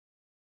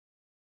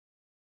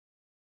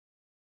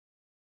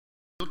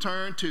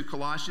turn to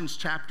Colossians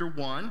chapter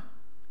 1.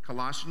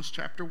 Colossians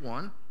chapter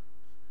 1.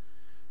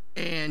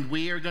 And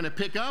we are going to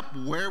pick up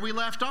where we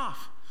left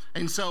off.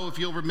 And so if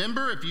you'll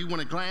remember, if you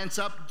want to glance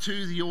up to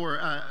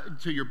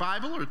your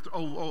Bible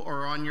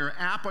or on your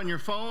app on your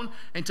phone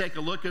and take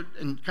a look at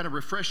and kind of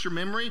refresh your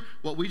memory,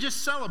 what we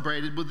just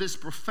celebrated with this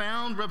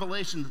profound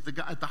revelation that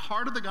at the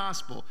heart of the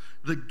gospel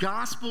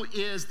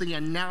is the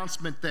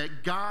announcement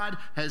that God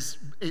has,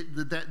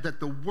 that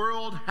the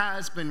world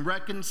has been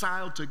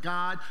reconciled to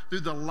God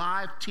through the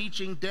life,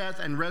 teaching, death,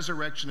 and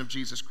resurrection of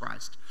Jesus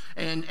Christ.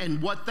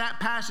 And what that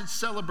passage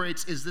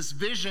celebrates is this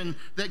vision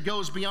that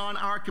goes beyond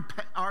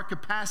our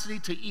capacity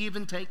to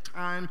even take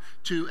time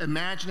to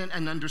imagine it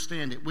and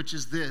understand it, which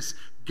is this: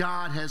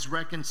 God has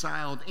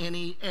reconciled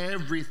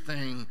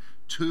everything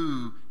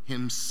to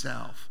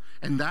himself.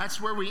 And that's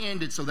where we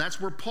ended. So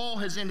that's where Paul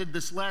has ended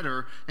this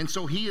letter. And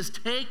so he is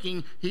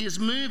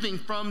moving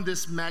from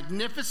this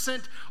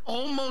magnificent,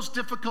 almost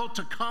difficult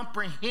to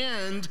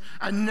comprehend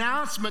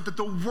announcement that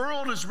the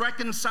world is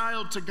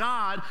reconciled to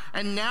God.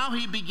 And now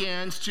he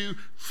begins to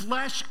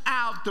flesh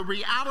out the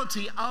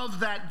reality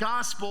of that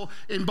gospel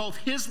in both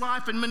his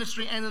life and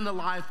ministry and in the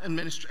life and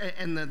ministry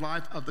and the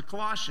life of the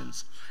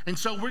Colossians. And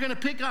so we're going to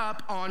pick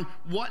up on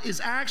what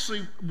is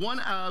actually one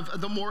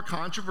of the more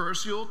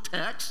controversial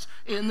texts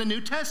in the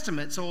New Testament.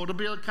 So it'll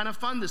be kind of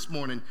fun this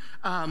morning.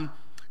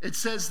 It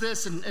says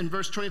this in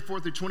verse 24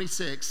 through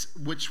 26,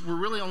 which we're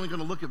really only going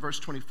to look at verse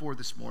 24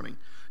 this morning.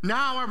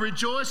 Now I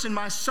rejoice in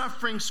my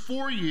sufferings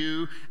for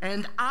you,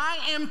 and I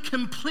am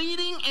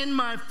completing in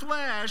my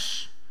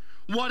flesh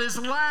what is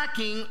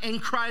lacking in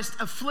Christ's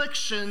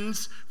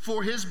afflictions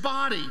for his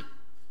body.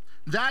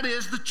 That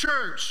is the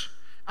church.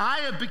 I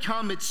have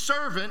become its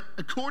servant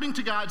according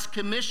to God's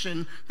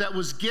commission that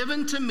was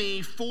given to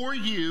me for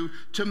you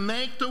to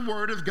make the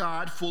word of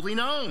God fully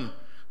known.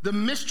 The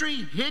mystery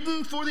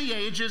hidden for the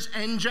ages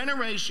and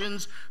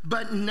generations,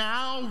 but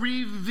now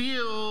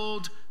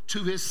revealed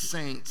to his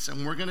saints.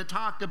 And we're going to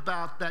talk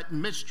about that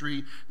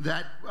mystery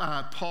that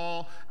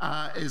Paul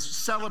is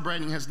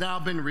celebrating has now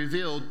been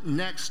revealed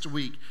next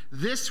week.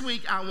 This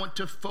week, I want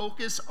to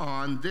focus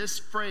on this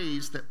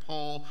phrase that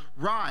Paul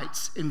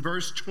writes in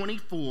verse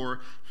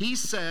 24. He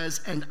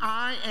says, and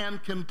I am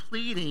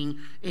completing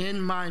in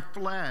my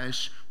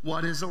flesh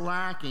what is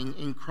lacking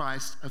in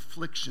Christ's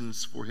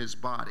afflictions for his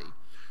body.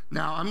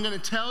 Now, I'm going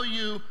to tell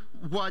you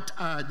what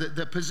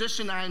the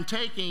position I am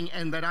taking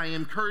and that I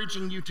am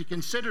encouraging you to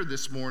consider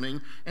this morning,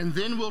 and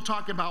then we'll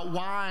talk about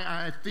why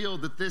I feel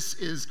that this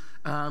is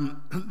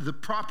the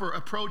proper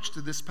approach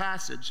to this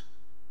passage.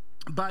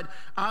 But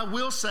I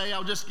will say,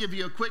 I'll just give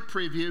you a quick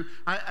preview.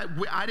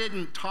 I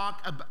didn't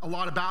talk a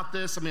lot about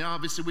this. I mean,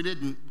 obviously, we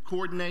didn't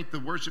coordinate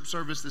the worship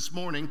service this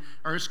morning.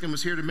 Erskine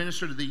was here to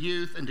minister to the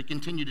youth and to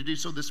continue to do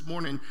so this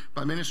morning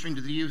by ministering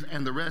to the youth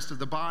and the rest of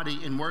the body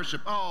in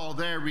worship. Oh,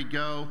 there we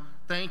go.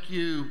 Thank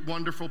you,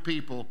 wonderful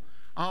people.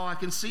 Oh, I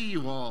can see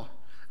you all.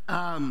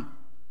 What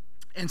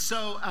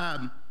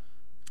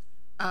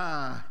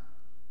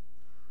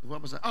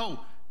was that?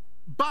 Oh,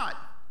 but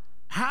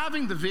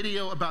having the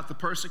video about the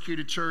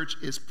persecuted church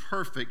is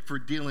perfect for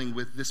dealing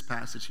with this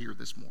passage here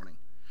this morning.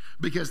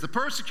 Because the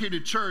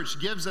persecuted church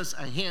gives us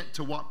a hint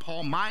to what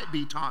Paul might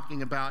be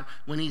talking about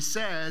when he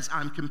says,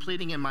 I'm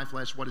completing in my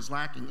flesh what is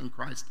lacking in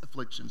Christ's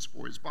afflictions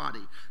for his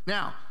body.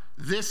 Now,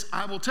 this,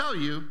 I will tell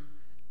you,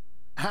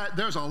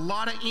 there's a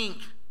lot of ink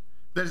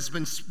that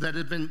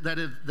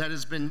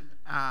has been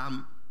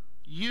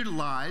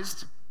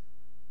utilized,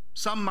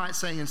 some might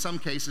say in some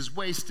cases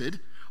wasted,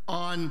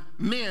 on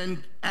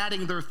men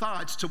adding their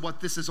thoughts to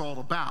what this is all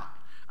about.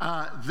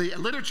 The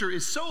literature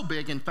is so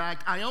big, in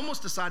fact, I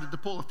almost decided to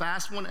pull a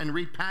fast one and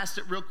read past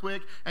it real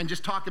quick and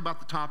just talk about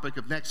the topic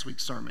of next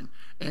week's sermon.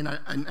 And I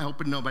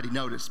hope nobody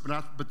noticed.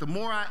 But the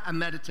more I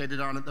meditated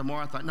on it, the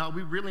more I thought, no,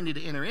 we really need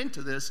to enter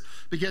into this,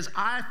 because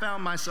I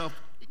found myself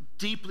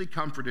deeply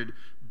comforted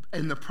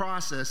in the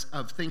process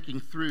of thinking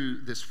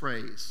through this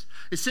phrase.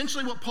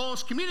 Essentially, what Paul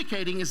is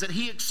communicating is that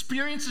he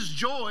experiences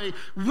joy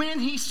when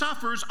he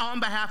suffers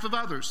on behalf of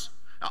others.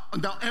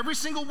 Now, every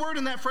single word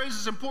in that phrase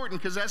is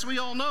important, because as we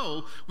all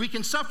know, we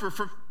can suffer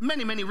for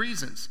many, many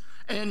reasons.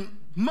 And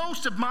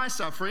most of my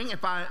suffering,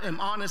 if I am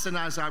honest and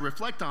as I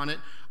reflect on it,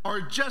 are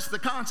just the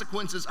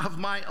consequences of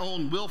my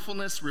own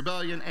willfulness,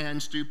 rebellion,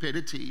 and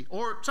stupidity,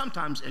 or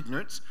sometimes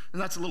ignorance,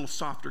 and that's a little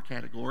softer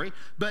category.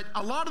 But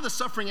a lot of the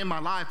suffering in my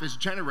life is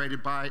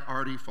generated by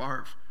Artie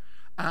Favre.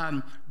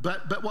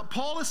 But what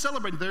Paul is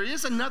celebrating, there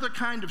is another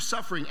kind of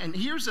suffering. And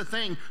here's the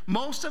thing,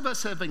 most of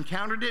us have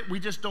encountered it. We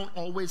just don't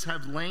always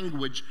have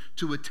language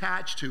to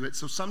attach to it.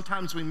 So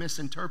sometimes we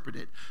misinterpret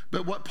it.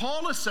 But what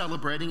Paul is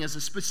celebrating is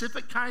a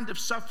specific kind of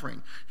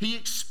suffering. He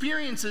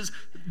experiences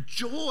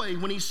joy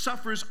when he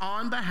suffers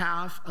on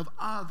behalf of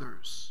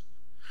others.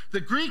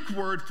 The Greek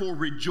word for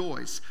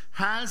rejoice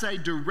has a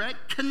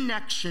direct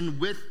connection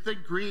with the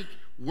Greek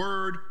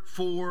word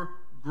for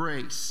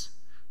grace.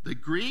 The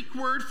Greek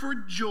word for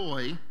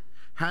joy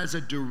has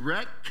a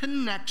direct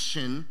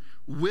connection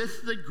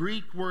with the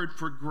Greek word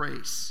for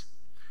grace.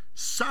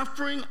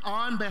 Suffering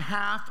on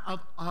behalf of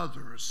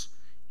others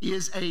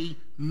is a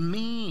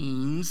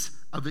means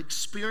of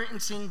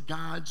experiencing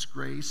God's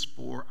grace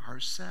for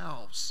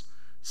ourselves.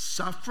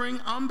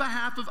 Suffering on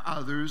behalf of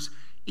others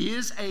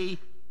is a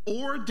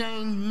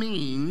ordained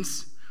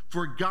means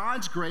for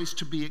God's grace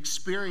to be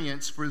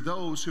experienced for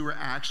those who are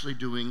actually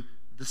doing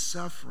the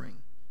suffering.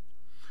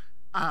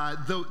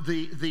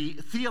 The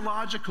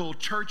theological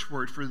church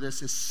word for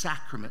this is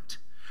sacrament.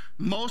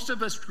 Most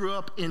of us grew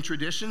up in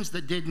traditions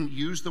that didn't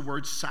use the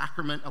word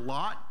sacrament a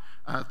lot.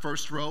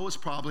 First row is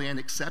probably an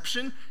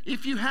exception.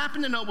 If you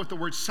happen to know what the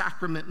word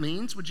sacrament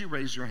means, would you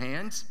raise your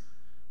hands?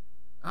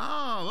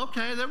 Oh,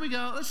 okay, there we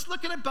go. Let's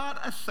look at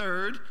about a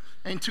third,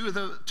 and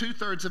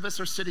two-thirds of us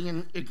are sitting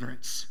in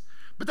ignorance.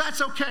 But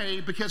that's okay,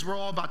 because we're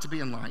all about to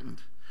be enlightened.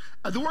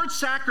 The word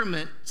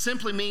sacrament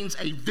simply means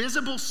a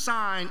visible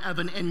sign of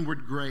an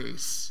inward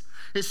grace,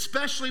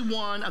 especially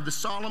one of the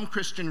solemn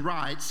Christian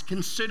rites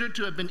considered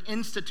to have been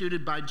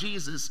instituted by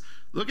Jesus.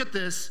 Look at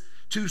this,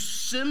 to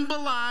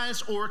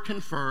symbolize or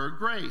confer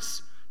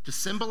grace. To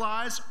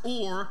symbolize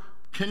or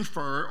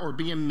confer or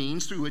be a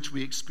means through which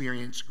we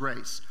experience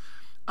grace.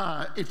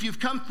 If you've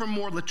come from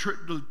more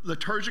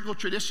liturgical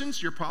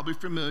traditions, you're probably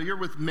familiar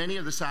with many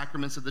of the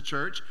sacraments of the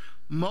church.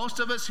 Most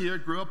of us here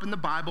grew up in the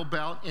Bible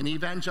Belt in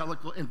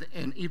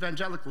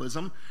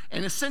evangelicalism,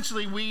 and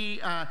essentially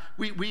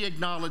we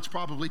acknowledge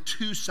probably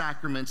two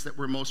sacraments that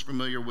we're most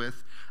familiar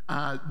with.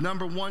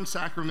 Number one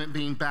sacrament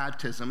being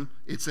baptism.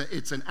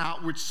 It's an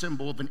outward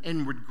symbol of an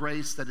inward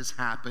grace that has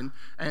happened.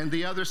 And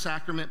the other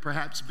sacrament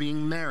perhaps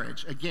being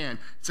marriage. Again,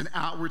 it's an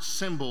outward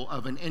symbol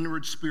of an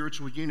inward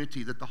spiritual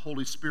unity that the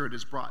Holy Spirit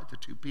has brought to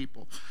two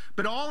people.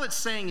 But all it's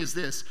saying is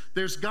this: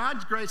 there's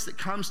God's grace that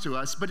comes to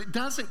us, but it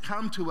doesn't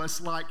come to us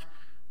like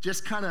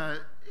just kind of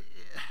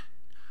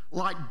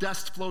like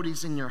dust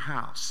floaties in your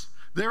house.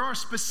 There are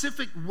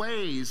specific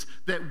ways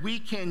that we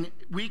can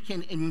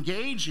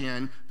engage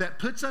in that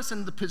puts us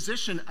in the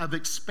position of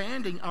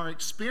expanding our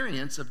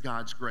experience of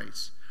God's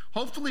grace.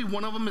 Hopefully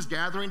one of them is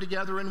gathering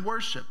together in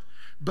worship.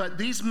 But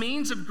these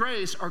means of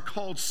grace are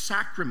called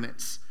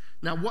sacraments.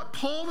 Now what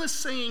Paul is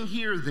saying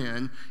here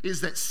then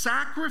is that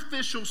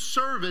sacrificial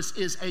service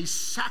is a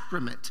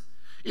sacrament.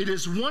 It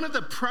is one of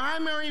the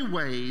primary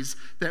ways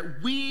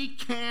that we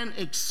can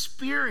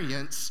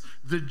experience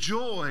the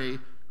joy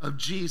of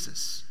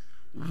Jesus.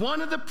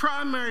 One of the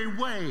primary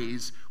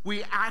ways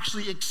we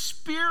actually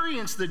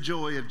experience the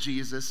joy of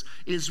Jesus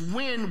is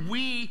when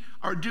we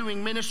are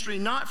doing ministry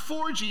not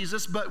for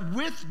Jesus, but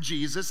with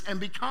Jesus. And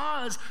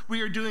because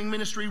we are doing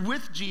ministry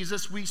with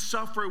Jesus, we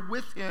suffer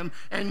with him,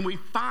 and we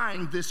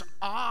find this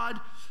odd,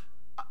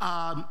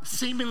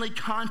 seemingly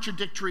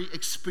contradictory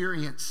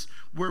experience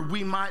where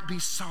we might be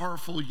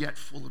sorrowful yet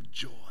full of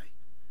joy.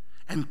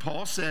 And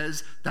Paul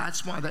says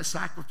that's why that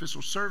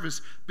sacrificial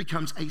service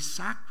becomes a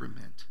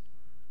sacrament.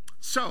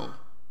 So,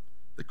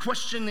 the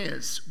question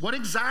is, what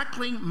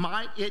exactly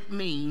might it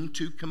mean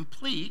to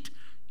complete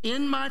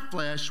in my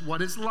flesh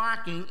what is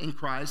lacking in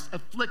Christ's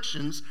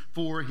afflictions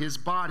for his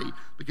body?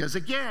 Because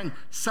again,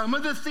 some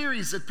of the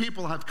theories that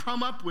people have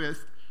come up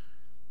with,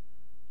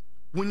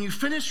 when you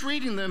finish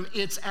reading them,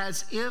 it's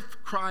as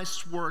if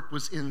Christ's work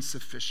was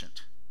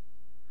insufficient.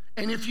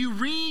 And if you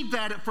read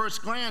that at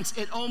first glance,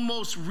 it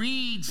almost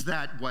reads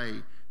that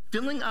way.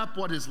 Filling up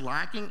what is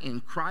lacking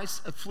in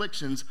Christ's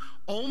afflictions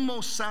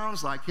almost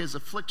sounds like his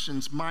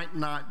afflictions might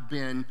not have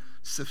been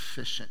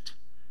sufficient.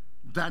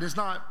 That is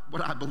not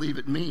what I believe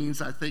it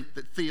means. I think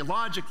that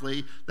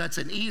theologically, that's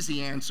an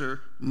easy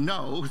answer.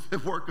 No, the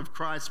work of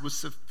Christ was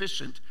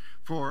sufficient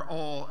for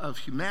all of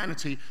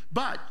humanity.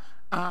 But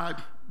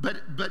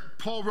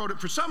Paul wrote it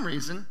for some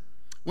reason.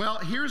 Well,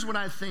 here's what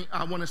I think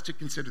I want us to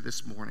consider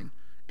this morning.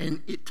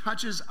 And it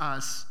touches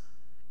us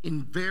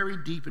in very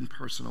deep and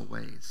personal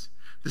ways.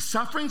 The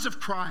sufferings of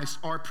Christ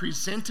are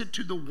presented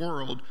to the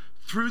world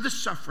through the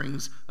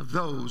sufferings of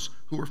those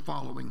who are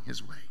following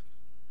his way.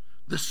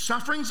 The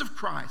sufferings of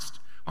Christ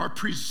are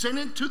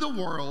presented to the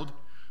world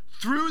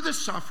through the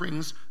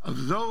sufferings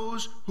of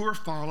those who are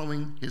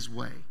following his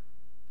way.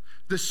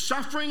 The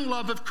suffering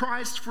love of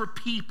Christ for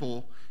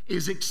people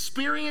is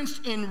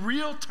experienced in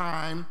real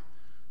time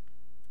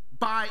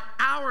by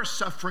our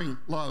suffering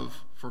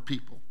love for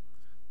people.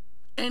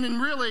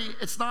 And really,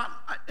 it's not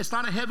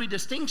a heavy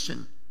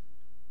distinction.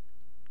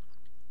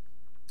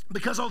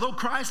 Because although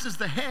Christ is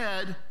the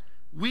head,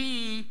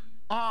 we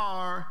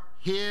are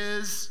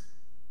his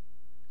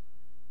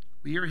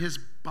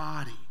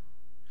body.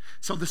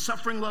 So the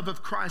suffering love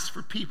of Christ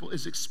for people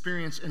is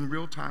experienced in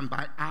real time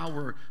by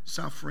our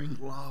suffering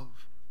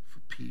love for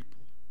people.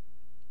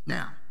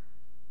 Now,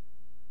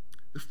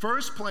 the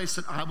first place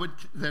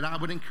that I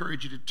would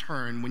encourage you to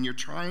turn when you're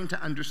trying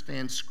to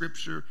understand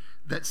scripture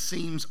that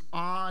seems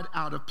odd,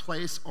 out of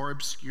place, or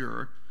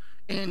obscure,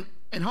 and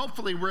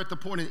hopefully we're at the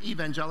point in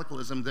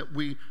evangelicalism that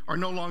we are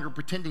no longer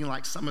pretending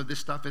like some of this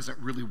stuff isn't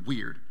really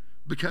weird,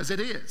 because it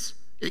is.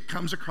 It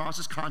comes across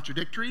as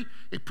contradictory.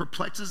 It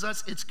perplexes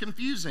us. It's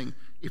confusing.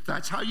 If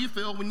that's how you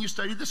feel when you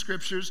study the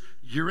scriptures,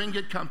 you're in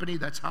good company.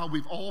 That's how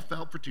we've all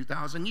felt for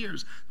 2,000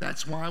 years.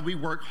 That's why we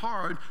work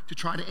hard to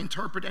try to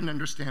interpret and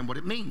understand what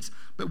it means.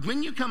 But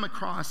when you come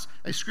across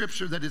a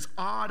scripture that is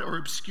odd or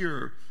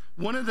obscure,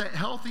 one of the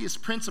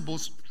healthiest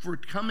principles for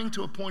coming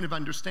to a point of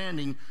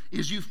understanding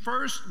is you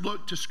first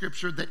look to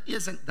scripture that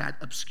isn't that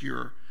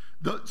obscure.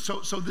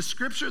 So the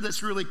scripture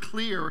that's really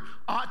clear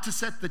ought to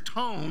set the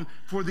tone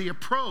for the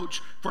approach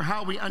for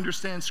how we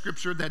understand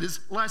scripture that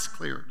is less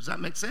clear. Does that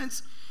make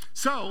sense?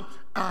 So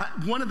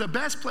one of the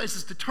best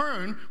places to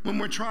turn when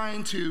we're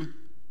trying to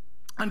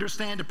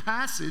understand a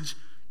passage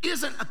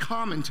isn't a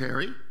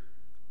commentary.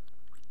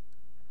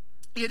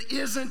 It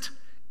isn't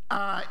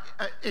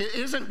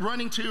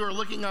running to or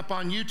looking up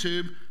on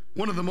YouTube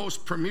one of the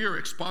most premier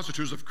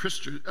expositors of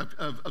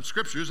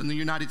scriptures in the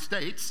United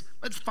States.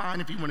 That's fine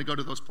if you want to go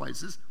to those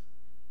places.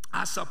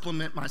 I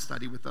supplement my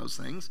study with those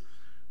things.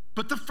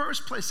 But the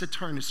first place to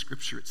turn is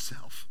scripture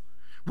itself.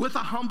 With a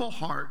humble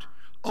heart,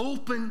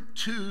 open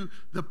to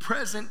the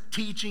present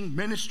teaching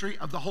ministry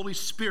of the Holy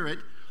Spirit,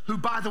 who,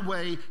 by the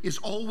way, is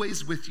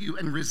always with you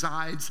and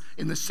resides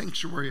in the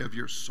sanctuary of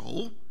your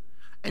soul.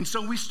 And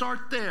so we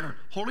start there.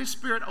 Holy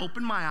Spirit,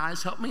 open my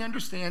eyes, help me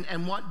understand,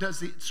 and what's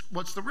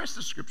the rest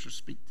of Scripture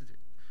speak to?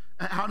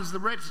 How does the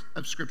rest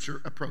of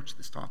Scripture approach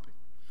this topic?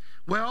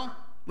 Well,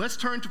 let's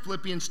turn to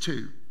Philippians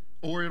 2,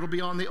 or it'll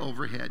be on the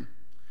overhead.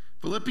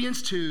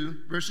 Philippians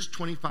 2, verses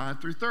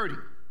 25 through 30.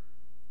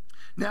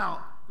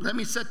 Now, let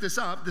me set this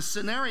up. The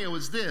scenario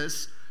is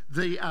this.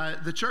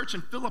 The church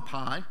in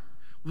Philippi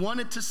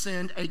wanted to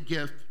send a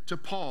gift to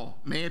Paul.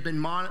 It may have been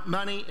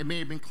money, it may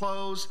have been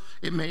clothes,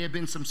 it may have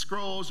been some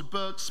scrolls,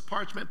 books,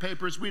 parchment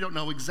papers, we don't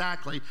know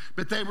exactly,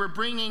 but they were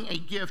bringing a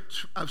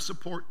gift of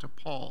support to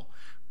Paul.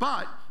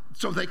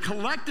 So they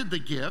collected the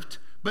gift,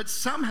 but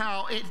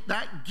somehow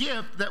that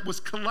gift that was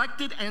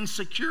collected and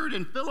secured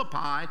in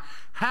Philippi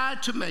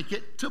had to make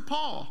it to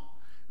Paul.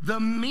 The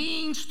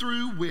means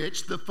through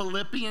which the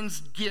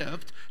Philippians'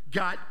 gift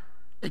got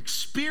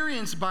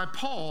experienced by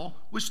Paul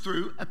was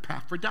through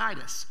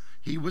Epaphroditus.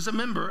 He was a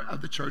member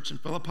of the church in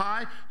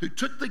Philippi who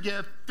took the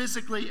gift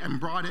physically and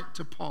brought it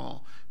to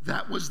Paul.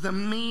 That was the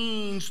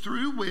means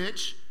through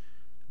which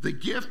the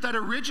gift that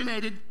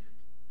originated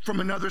from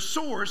another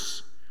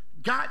source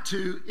got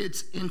to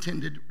its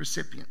intended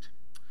recipient.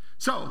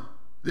 So,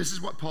 this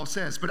is what Paul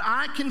says. But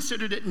I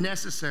considered it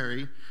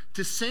necessary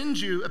to send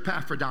you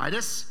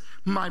Epaphroditus,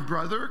 my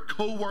brother,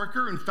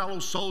 co-worker, and fellow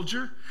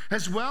soldier,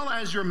 as well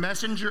as your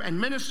messenger and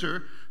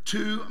minister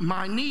to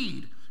my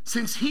need,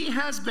 since he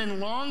has been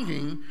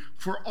longing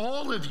for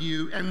all of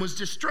you and was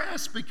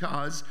distressed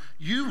because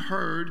you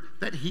heard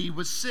that he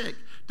was sick.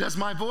 Does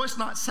my voice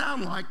not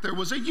sound like there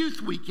was a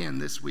youth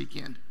weekend this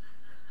weekend?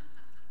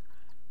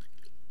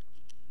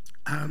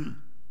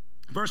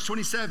 Verse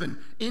 27,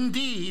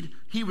 indeed,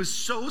 he was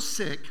so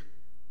sick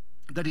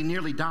that he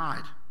nearly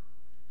died.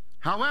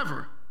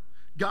 However,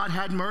 God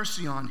had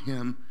mercy on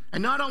him,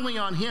 and not only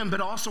on him,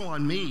 but also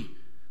on me,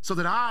 so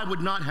that I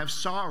would not have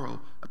sorrow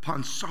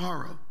upon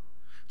sorrow.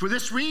 For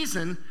this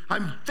reason,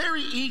 I'm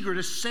very eager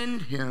to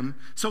send him,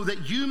 so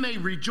that you may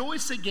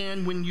rejoice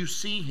again when you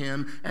see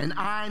him, and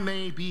I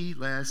may be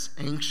less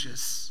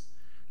anxious.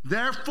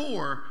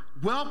 Therefore,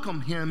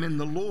 welcome him in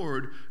the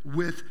Lord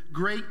with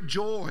great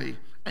joy,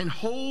 and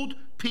hold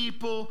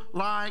people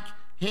like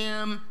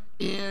him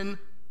in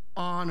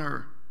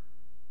honor.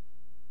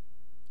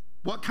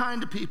 What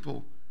kind of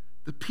people?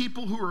 The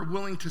people who are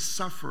willing to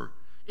suffer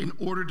in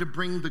order to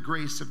bring the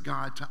grace of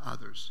God to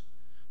others.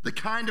 The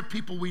kind of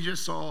people we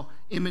just saw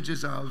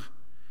images of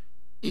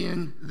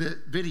in the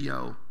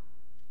video,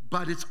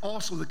 but it's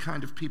also the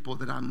kind of people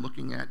that I'm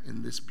looking at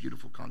in this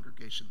beautiful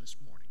congregation this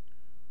morning.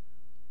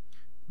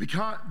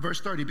 Verse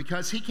 30,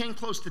 because he came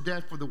close to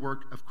death for the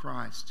work of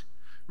Christ,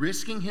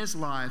 risking his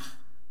life,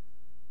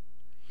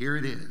 here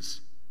it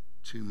is,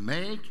 to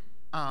make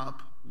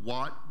up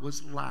what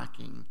was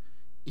lacking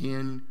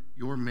in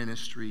your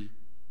ministry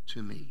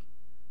to me.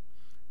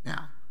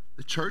 Now,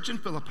 the church in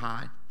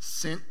Philippi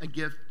sent a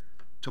gift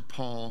to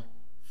Paul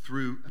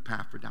through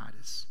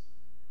Epaphroditus.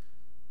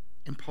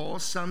 And Paul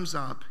sums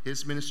up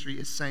his ministry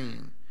as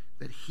saying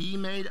that he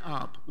made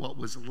up what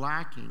was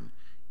lacking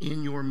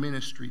in your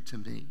ministry to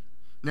me.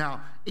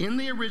 Now, in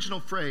the original,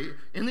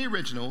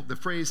 the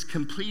phrase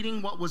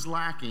completing what was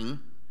lacking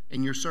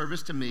in your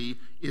service to me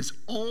is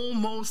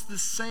almost the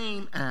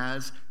same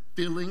as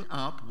filling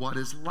up what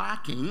is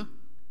lacking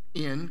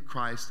in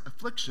Christ's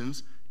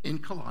afflictions in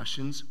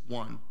Colossians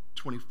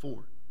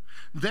 1:24.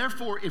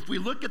 Therefore, if we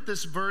look at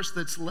this verse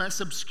that's less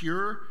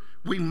obscure,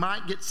 we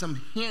might get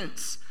some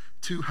hints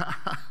to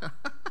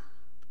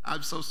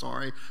I'm so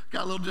sorry.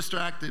 Got a little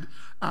distracted.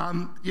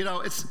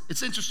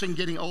 It's interesting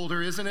getting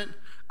older, isn't it?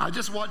 I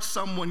just watched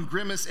someone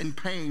grimace in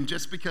pain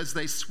just because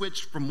they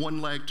switched from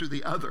one leg to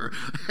the other.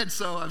 And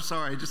so I'm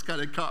sorry, it just kind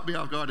of caught me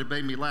off guard and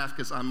made me laugh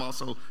because I'm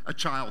also a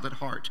child at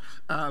heart.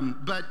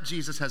 But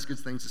Jesus has good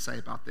things to say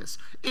about this.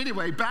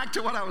 Anyway, back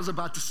to what I was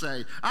about to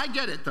say. I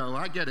get it, though.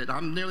 I get it.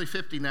 I'm nearly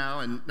 50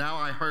 now, and now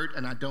I hurt,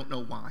 and I don't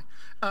know why.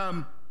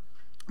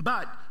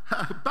 But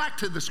back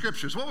to the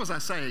scriptures. What was I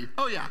saying?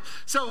 Oh, yeah.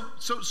 So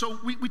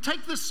we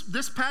take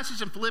this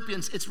passage in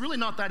Philippians. It's really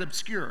not that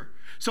obscure.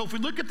 So if we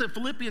look at the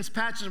Philippians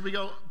passage and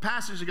go,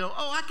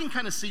 oh, I can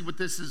kind of see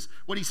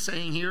what he's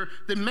saying here,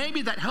 then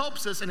maybe that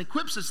helps us and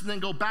equips us, and then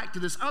go back to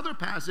this other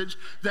passage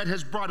that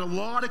has brought a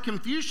lot of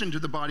confusion to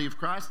the body of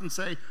Christ and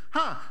say,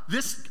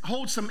 this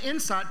holds some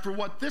insight for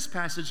what this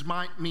passage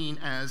might mean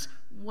as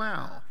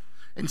well.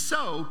 And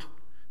so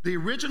the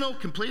original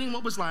completing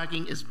what was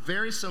lacking is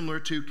very similar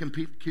to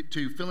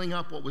filling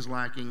up what was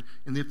lacking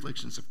in the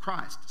afflictions of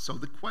Christ. So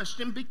the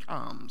question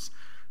becomes,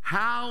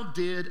 how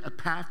did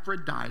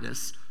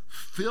Epaphroditus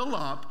fill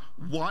up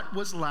what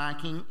was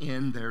lacking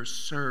in their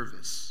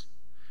service?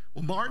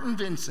 Well, Martin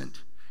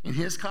Vincent, in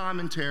his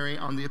commentary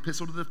on the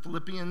epistle to the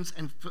Philippians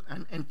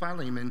and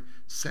Philemon,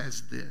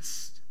 says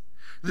this: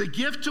 the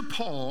gift to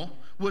Paul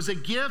was a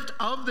gift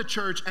of the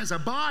church as a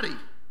body.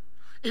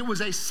 It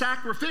was a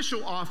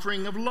sacrificial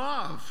offering of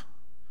love.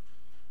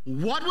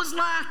 What was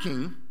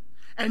lacking,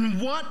 and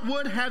what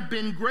would have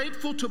been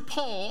grateful to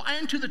Paul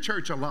and to the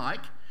church alike,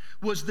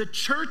 was the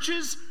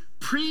church's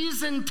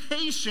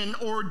presentation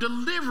or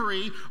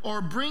delivery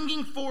or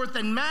bringing forth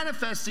and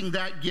manifesting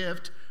that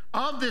gift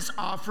of this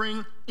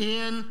offering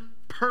in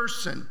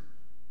person.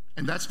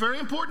 And that's very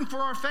important for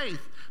our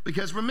faith,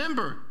 because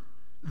remember,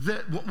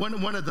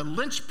 one of the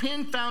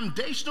linchpin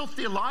foundational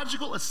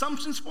theological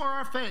assumptions for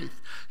our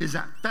faith is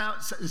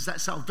that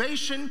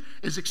salvation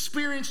is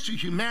experienced to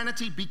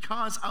humanity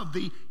because of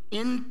the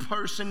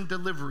in-person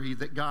delivery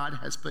that God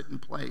has put in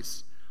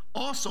place,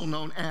 also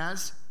known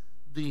as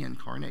the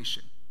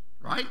incarnation,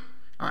 right?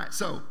 All right,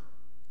 so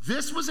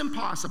this was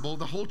impossible.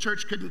 The whole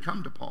church couldn't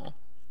come to Paul.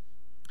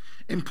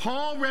 And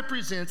Paul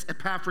represents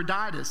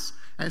Epaphroditus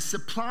as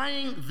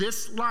supplying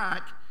this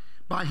lack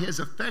by his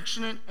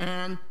affectionate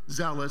and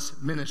zealous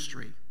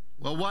ministry.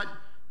 Well, what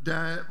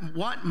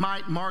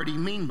might Marty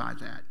mean by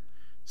that?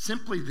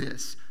 Simply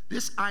this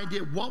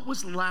idea, what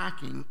was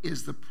lacking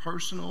is the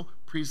personal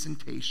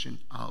presentation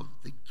of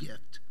the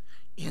gift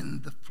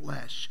in the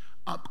flesh,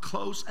 up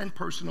close and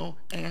personal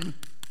and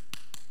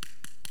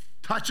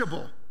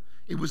touchable.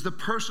 It was the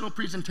personal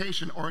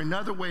presentation, or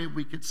another way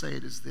we could say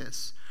it is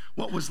this: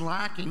 what was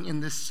lacking in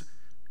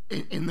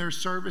their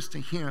service to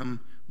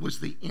him was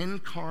the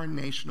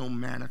incarnational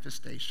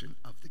manifestation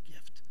of the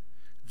gift.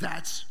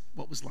 That's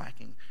what was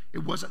lacking.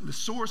 It wasn't the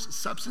source,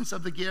 substance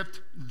of the gift.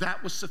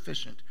 That was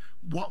sufficient.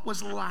 What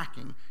was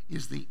lacking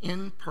is the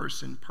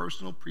in-person,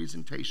 personal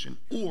presentation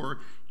or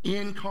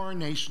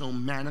incarnational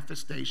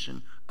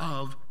manifestation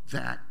of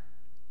that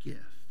gift.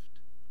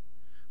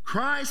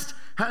 Christ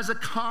has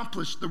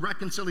accomplished the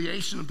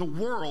reconciliation of the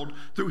world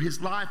through his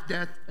life,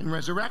 death, and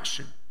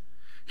resurrection.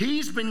 He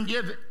has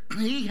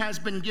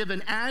been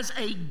given as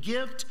a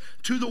gift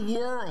to the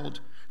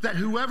world, that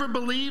whoever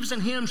believes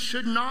in him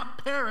should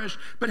not perish,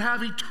 but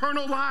have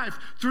eternal life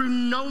through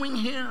knowing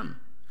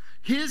him.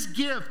 His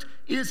gift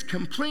is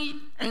complete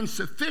and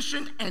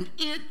sufficient, and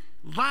it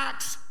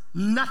lacks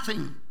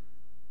nothing.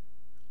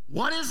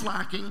 What is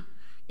lacking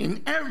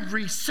in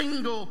every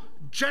single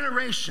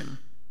generation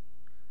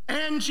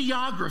and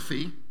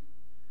geography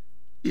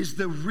is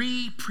the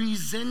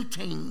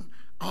representing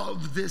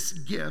of this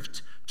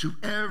gift to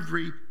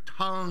every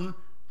tongue,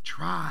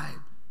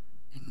 tribe,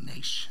 and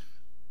nation.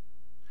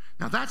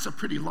 Now that's a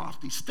pretty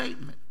lofty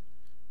statement.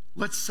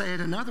 Let's say it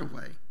another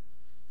way.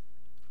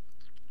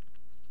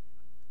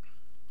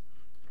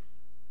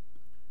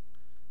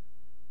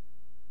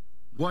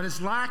 What is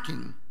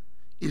lacking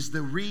is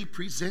the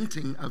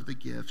representing of the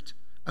gift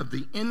of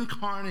the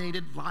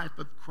incarnated life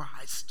of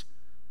Christ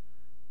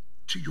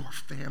to your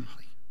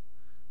family,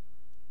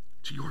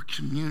 to your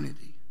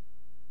community,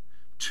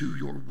 to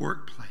your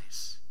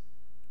workplace,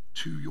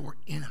 to your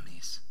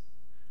enemies.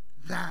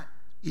 That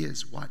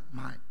is what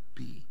might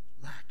be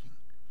lacking.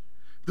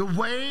 The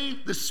way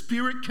the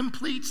Spirit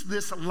completes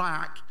this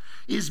lack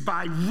is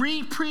by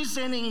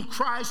representing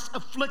Christ's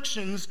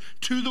afflictions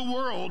to the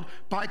world,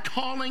 by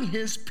calling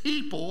his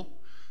people,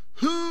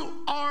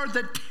 who are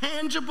the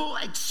tangible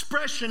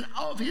expression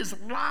of his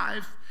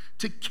life,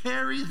 to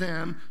carry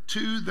them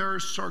to their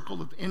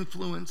circle of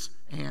influence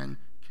and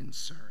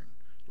concern.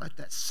 Let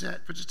that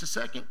set for just a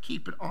second.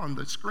 Keep it on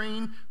the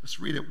screen. Let's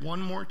read it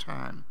one more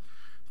time.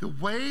 The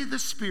way the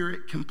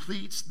Spirit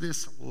completes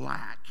this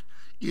lack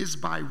is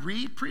by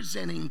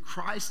representing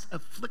Christ's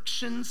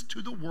afflictions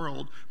to the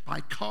world,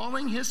 by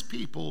calling his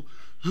people,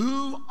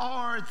 who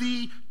are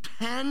the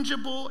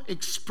tangible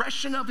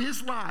expression of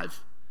his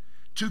life,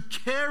 to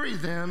carry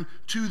them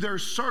to their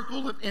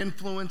circle of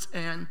influence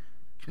and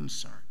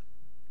concern.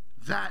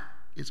 That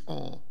is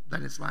all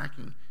that is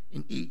lacking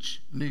in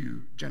each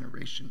new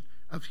generation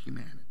of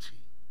humanity.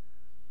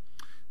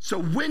 So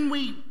when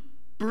we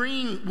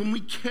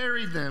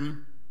carry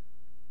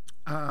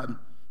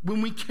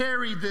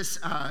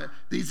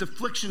these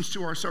afflictions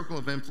to our circle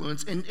of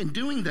influence, in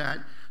doing that,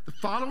 the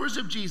followers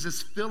of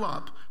Jesus fill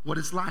up what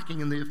is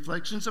lacking in the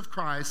afflictions of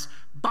Christ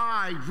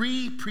by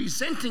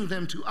representing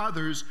them to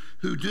others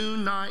who do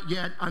not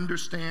yet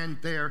understand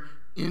their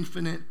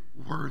infinite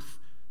worth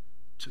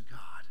to God.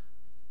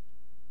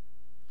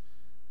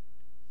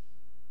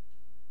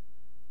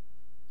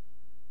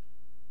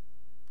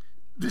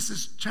 This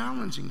is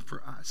challenging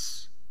for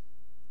us.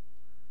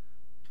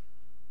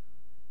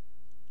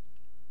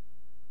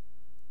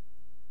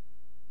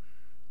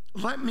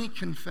 Let me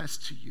confess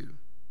to you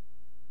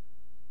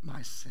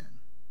my sin,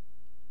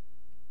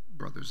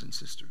 brothers and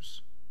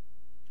sisters,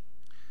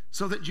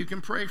 so that you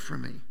can pray for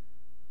me.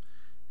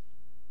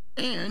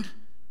 And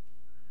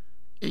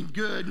in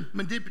good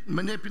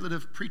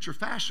manipulative preacher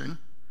fashion,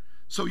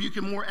 so you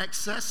can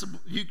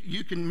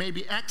you can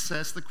maybe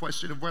access the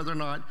question of whether or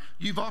not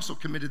you've also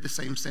committed the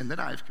same sin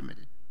that I've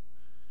committed.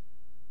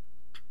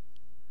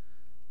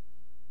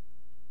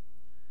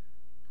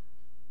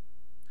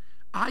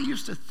 I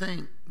used to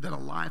think that a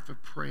life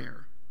of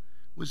prayer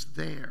was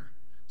there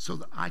so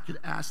that I could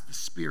ask the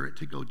Spirit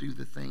to go do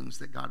the things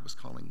that God was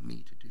calling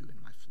me to do in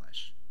my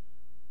flesh.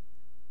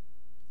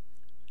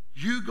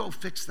 You go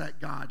fix that,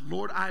 God.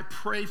 Lord, I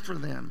pray for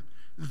them.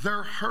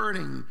 They're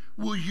hurting.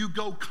 Will you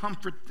go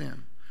comfort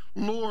them?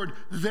 Lord,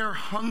 they're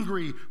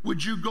hungry.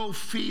 Would you go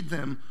feed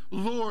them?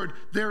 Lord,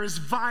 there is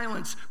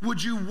violence.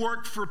 Would you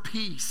work for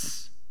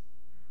peace?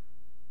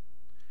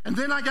 And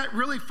then I got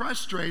really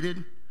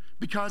frustrated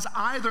because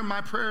either my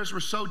prayers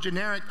were so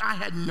generic, I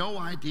had no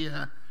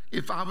idea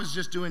if I was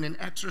just doing an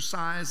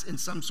exercise in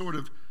some sort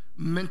of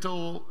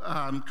mental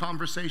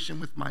conversation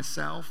with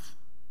myself,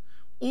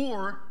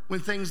 or when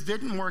things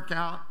didn't work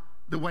out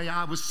the way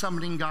I was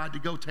summoning God to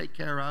go take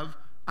care of,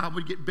 I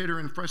would get bitter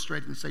and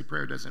frustrated and say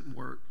prayer doesn't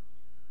work.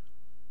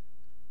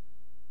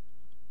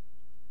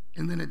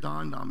 And then it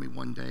dawned on me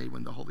one day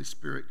when the Holy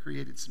Spirit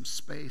created some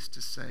space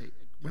to say,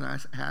 when I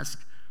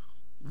asked,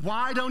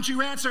 why don't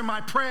you answer my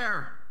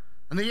prayer?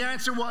 And the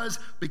answer was,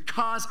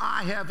 because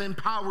I have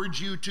empowered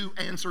you to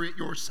answer it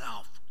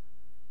yourself.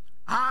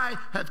 I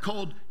have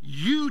called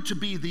you to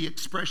be the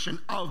expression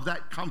of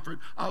that comfort,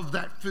 of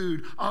that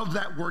food, of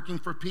that working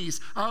for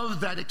peace, of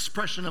that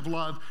expression of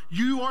love.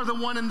 You are the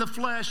one in the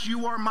flesh.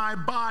 You are my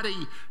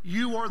body.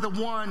 You are the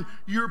one.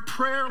 Your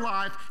prayer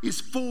life is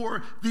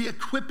for the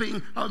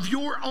equipping of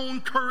your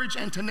own courage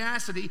and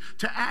tenacity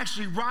to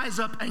actually rise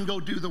up and go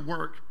do the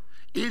work.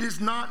 It is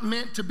not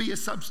meant to be a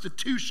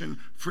substitution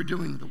for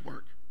doing the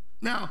work.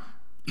 Now,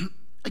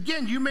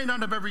 again, you may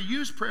not have ever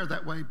used prayer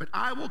that way, but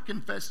I will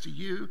confess to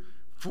you,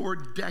 for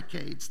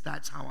decades,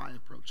 that's how I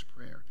approach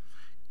prayer.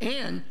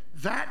 And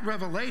that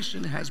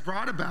revelation has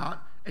brought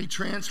about a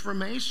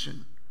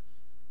transformation.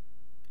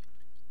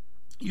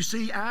 You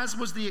see, as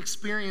was the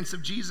experience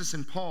of Jesus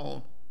and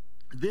Paul,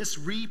 this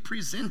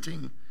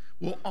representing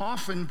will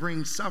often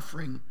bring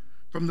suffering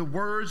from the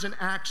words and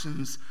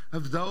actions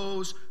of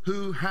those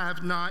who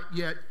have not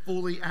yet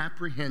fully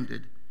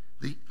apprehended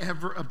the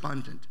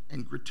ever-abundant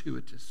and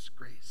gratuitous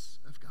grace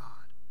of God.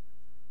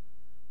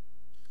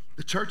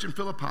 The church in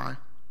Philippi,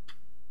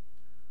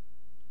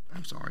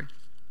 I'm sorry,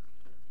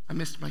 I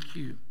missed my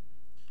cue.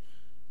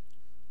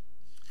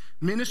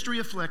 Ministry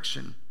of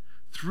affliction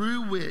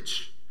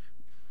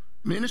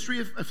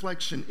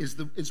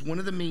is one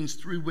of the means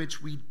through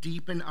which we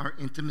deepen our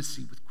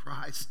intimacy with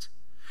Christ.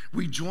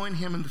 We join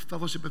him in the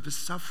fellowship of his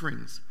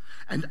sufferings,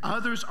 and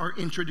others are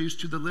introduced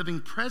to the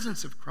living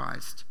presence of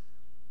Christ,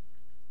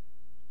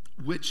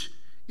 which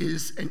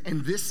is,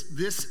 and this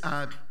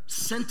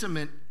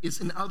sentiment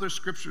is in other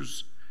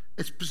scriptures,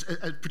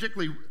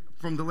 particularly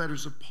from the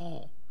letters of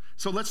Paul.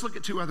 So let's look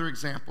at two other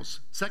examples.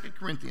 2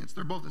 Corinthians,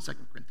 they're both in 2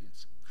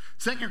 Corinthians.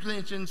 2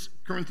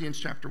 Corinthians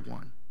chapter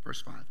 1,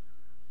 verse 5.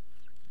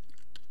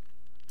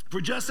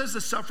 For just as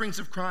the sufferings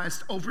of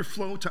Christ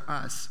overflow to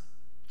us,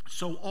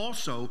 so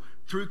also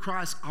through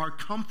Christ our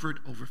comfort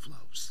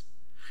overflows.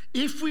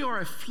 If we are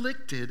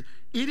afflicted,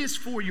 it is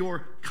for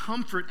your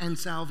comfort and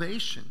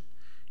salvation.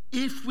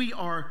 If we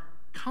are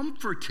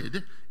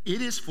comforted,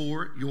 it is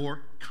for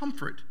your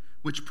comfort,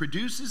 which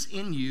produces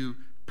in you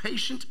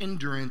patient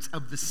endurance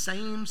of the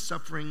same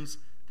sufferings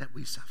that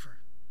we suffer.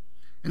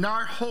 And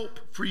our hope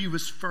for you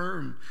is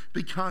firm,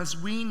 because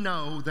we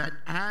know that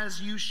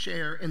as you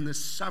share in the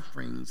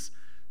sufferings,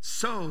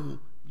 so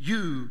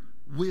you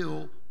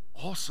will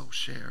also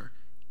share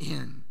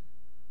in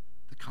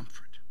the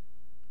comfort.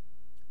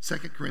 2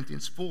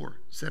 Corinthians 4,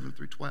 7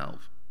 through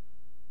 12.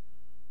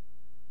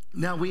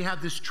 Now we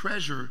have this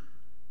treasure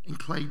in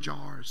clay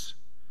jars,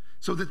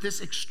 so that this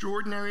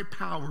extraordinary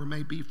power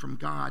may be from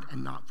God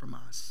and not from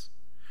us.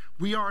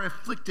 We are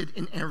afflicted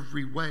in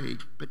every way,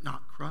 but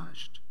not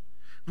crushed.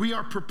 We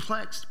are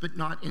perplexed, but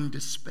not in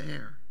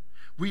despair.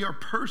 We are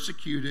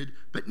persecuted,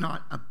 but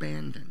not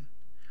abandoned.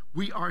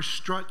 We are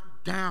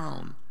struck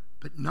down,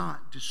 but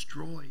not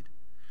destroyed.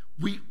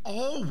 We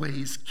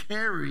always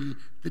carry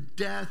the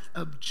death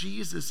of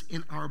Jesus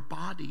in our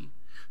body,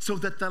 so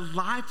that the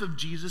life of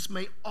Jesus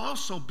may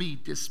also be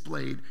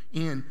displayed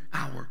in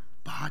our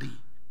body.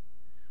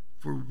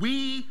 For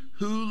we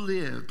who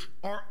live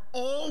are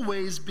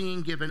always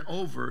being given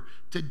over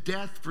to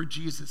death for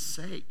Jesus'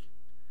 sake,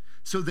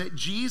 so that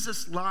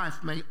Jesus'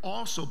 life may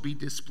also be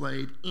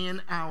displayed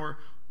in our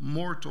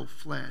mortal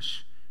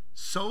flesh.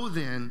 So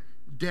then,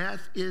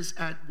 death is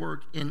at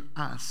work in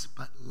us,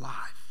 but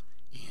life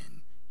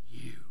in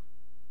you.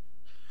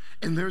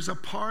 And there's a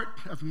part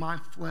of my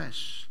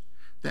flesh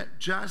that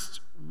just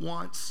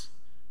wants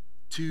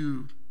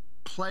to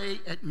play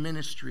at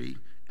ministry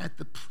at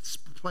the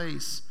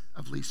place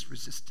of least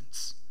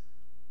resistance.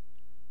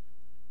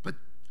 But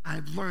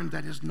I've learned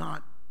that is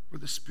not where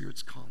the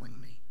Spirit's calling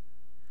me.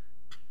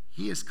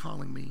 He is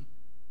calling me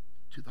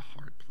to the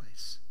hard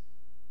place.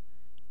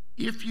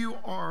 If you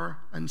are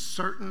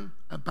uncertain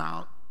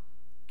about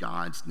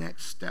God's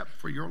next step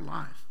for your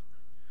life,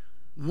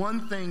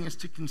 one thing is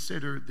to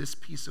consider this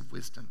piece of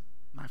wisdom.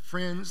 My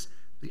friends,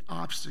 the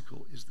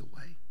obstacle is the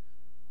way.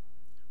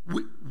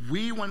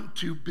 We want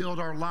to build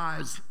our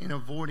lives in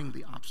avoiding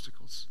the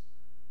obstacles,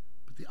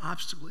 but the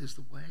obstacle is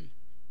the way.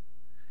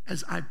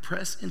 As I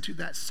press into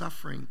that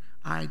suffering,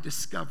 I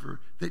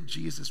discover that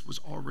Jesus was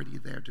already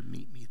there to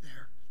meet me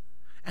there.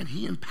 And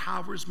he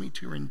empowers me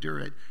to endure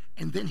it,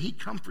 and then he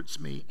comforts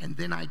me, and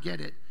then I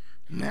get it.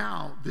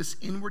 Now, this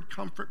inward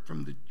comfort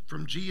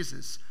from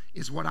Jesus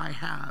is what I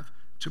have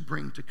to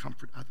bring to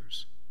comfort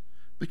others.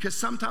 Because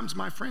sometimes,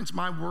 my friends,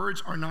 my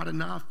words are not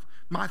enough.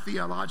 My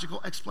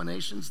theological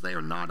explanations, they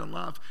are not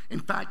enough. In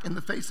fact, in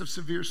the face of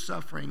severe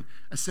suffering,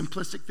 a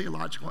simplistic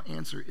theological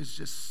answer is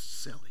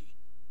just silly.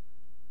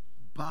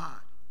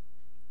 But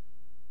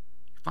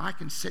if I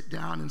can sit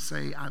down and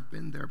say, I've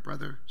been there,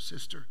 brother,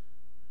 sister,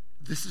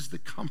 this is the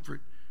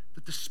comfort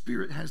that the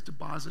Spirit has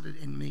deposited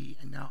in me,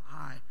 and now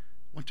I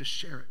want to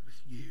share it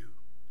with you.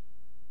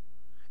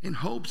 In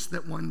hopes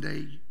that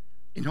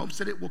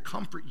it will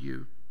comfort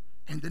you,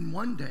 and then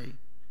one day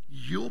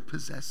you'll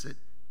possess it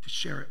to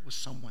share it with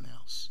someone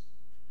else.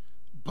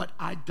 But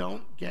I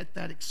don't get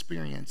that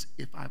experience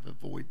if I've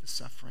avoided the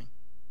suffering.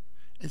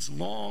 As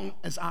long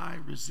as I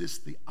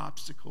resist the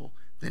obstacle,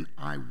 then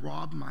I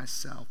rob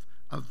myself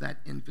of that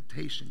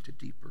invitation to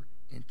deeper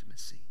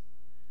intimacy.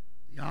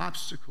 The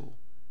obstacle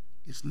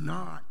is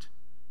not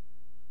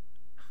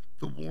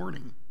the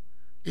warning.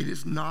 It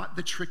is not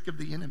the trick of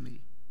the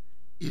enemy.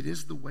 It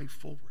is the way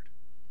forward.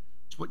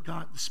 It's what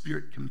God, the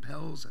Spirit,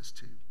 compels us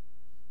to.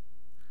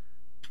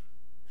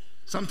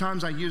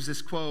 Sometimes I use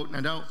this quote, and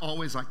I don't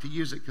always like to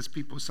use it because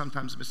people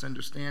sometimes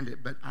misunderstand it,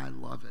 but I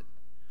love it.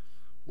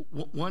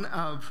 One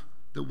of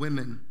the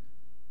women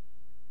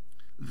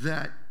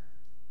that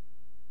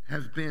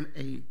have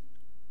been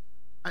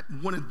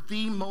one of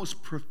the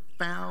most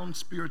profound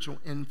spiritual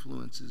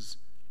influences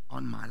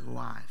on my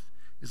life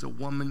is a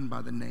woman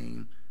by the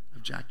name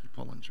of Jackie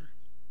Pullinger.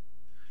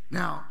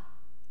 Now,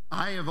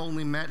 I have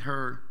only met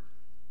her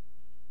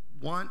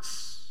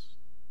once,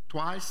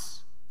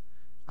 twice.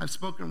 I've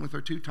spoken with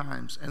her 2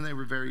 times, and they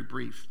were very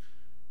brief.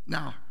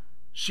 Now,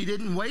 she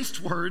didn't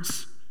waste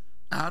words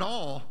at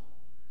all.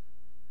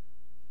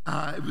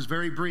 It was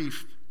very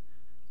brief.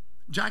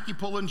 Jackie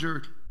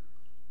Pullinger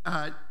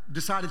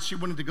decided she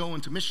wanted to go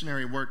into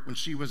missionary work when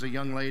she was a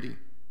young lady.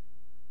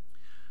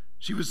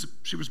 She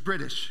was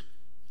British.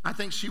 I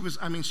think she was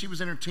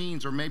in her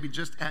teens or maybe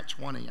just at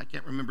 20. I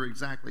can't remember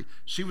exactly.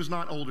 She was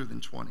not older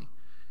than 20.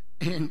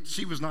 And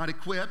she was not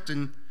equipped,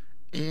 and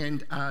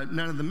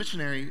none of the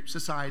missionary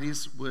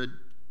societies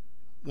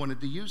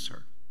wanted to use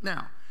her.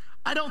 Now,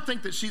 I don't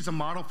think that she's a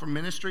model for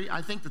ministry.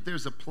 I think that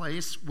there's a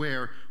place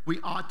where we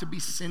ought to be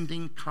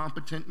sending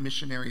competent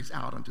missionaries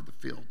out onto the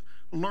field.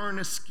 Learn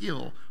a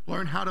skill,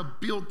 learn how to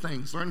build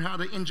things, learn how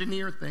to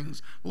engineer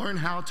things, learn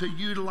how to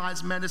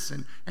utilize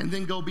medicine, and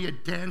then go be a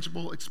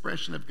tangible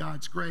expression of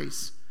God's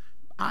grace.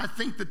 I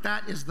think that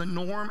that is the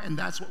norm, and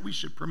that's what we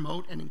should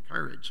promote and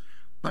encourage.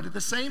 But at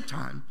the same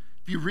time,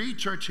 if you read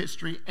church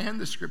history and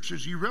the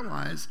scriptures, you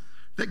realize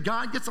that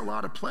God gets a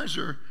lot of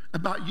pleasure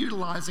about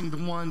utilizing the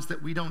ones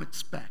that we don't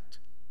expect.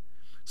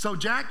 So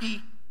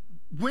Jackie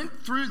went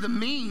through the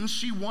means.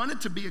 She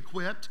wanted to be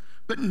equipped,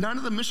 but none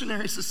of the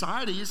missionary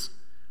societies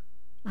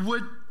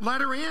would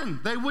let her in.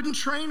 They wouldn't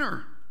train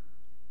her.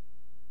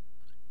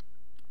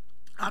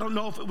 I don't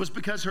know if it was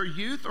because her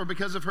youth or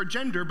because of her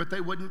gender, but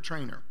they wouldn't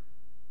train her.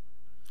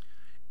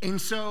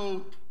 And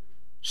so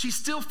she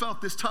still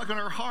felt this tug in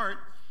her heart.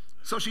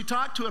 So she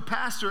talked to a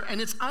pastor,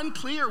 and it's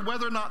unclear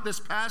whether or not this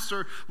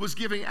pastor was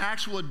giving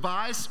actual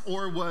advice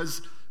or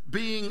was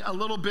being a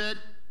little bit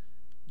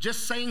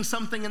just saying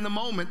something in the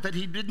moment that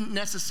he didn't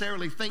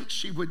necessarily think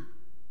she would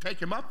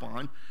take him up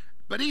on.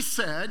 But he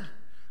said,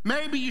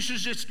 maybe you should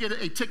just get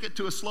a ticket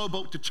to a slow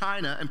boat to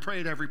China and pray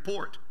at every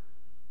port.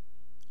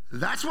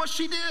 That's what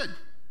she did.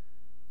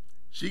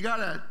 She got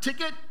a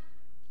ticket,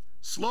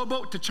 slow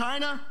boat to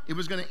China. It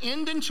was going to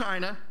end in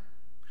China.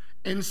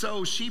 And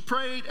so she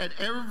prayed at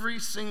every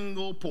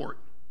single port.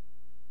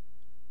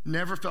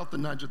 Never felt the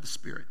nudge of the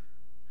Spirit.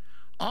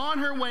 On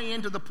her way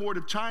into the port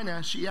of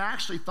China, she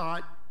actually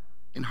thought,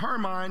 in her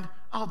mind,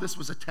 oh, this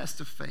was a test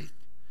of faith.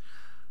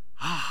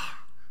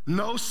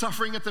 No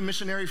suffering at the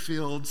missionary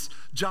fields.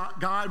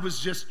 God was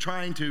just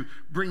trying to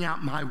bring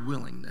out my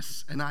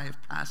willingness, and I have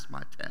passed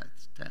my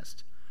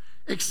test.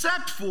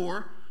 Except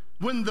for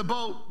when the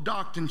boat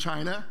docked in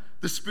China,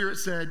 the Spirit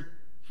said,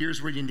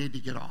 here's where you need to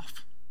get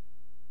off.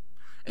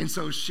 And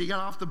so she got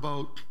off the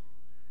boat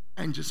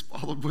and just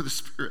followed where the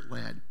Spirit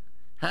led.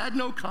 Had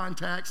no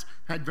contacts,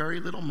 had very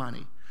little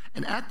money.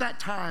 And at that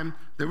time,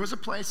 there was a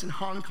place in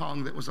Hong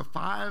Kong that was a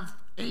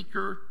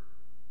 5-acre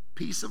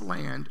piece of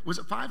land. Was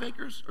it 5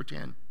 acres or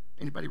 10?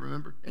 Anybody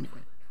remember?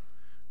 Anyway,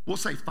 we'll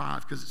say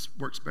 5 because it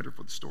works better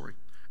for the story.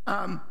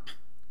 A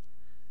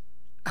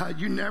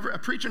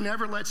preacher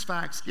never lets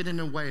facts get in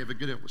the way of a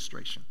good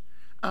illustration.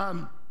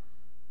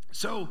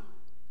 So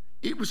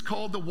it was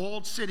called the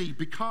Walled City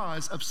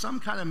because of some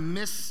kind of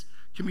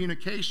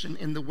miscommunication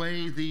in the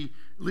way the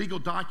legal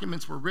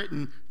documents were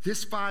written.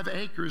 This 5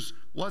 acres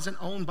wasn't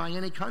owned by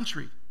any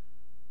country.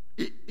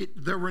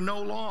 There were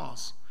no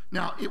laws.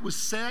 Now, it was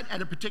set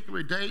at a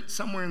particular date,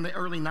 somewhere in the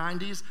early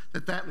 90s,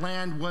 that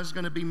land was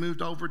going to be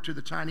moved over to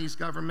the Chinese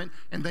government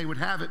and they would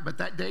have it. But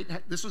that date,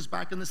 this was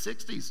back in the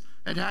 60s.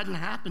 It hadn't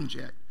happened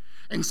yet.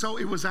 And so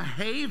it was a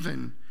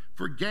haven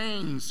for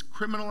gangs,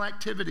 criminal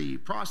activity,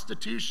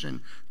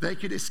 prostitution. They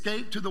could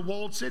escape to the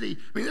Walled City.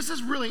 I mean, this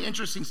is really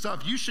interesting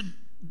stuff. You should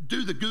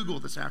do the Google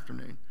this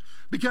afternoon,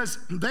 because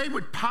they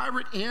would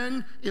pirate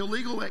in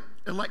illegal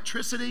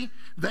electricity.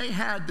 They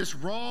had this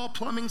raw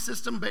plumbing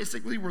system,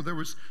 basically, where there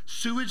was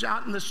sewage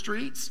out in the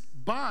streets.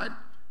 But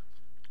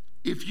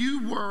if you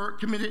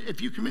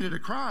committed a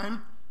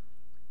crime,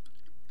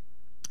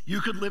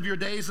 you could live your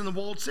days in the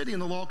Walled City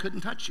and the law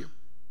couldn't touch you.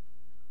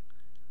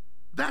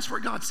 That's where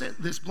God sent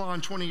this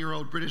blonde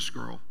 20-year-old British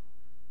girl.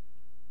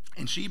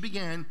 And she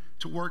began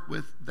to work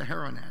with the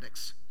heroin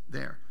addicts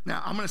there.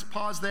 Now, I'm going to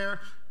pause there.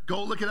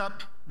 Go look it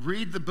up.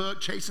 Read the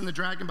book, Chasing the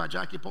Dragon by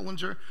Jackie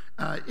Pullinger.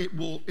 It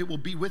will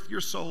be with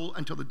your soul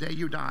until the day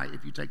you die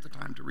if you take the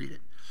time to read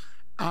it.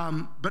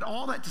 But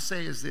all that to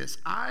say is this.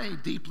 I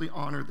deeply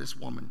honor this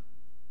woman.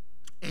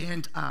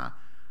 And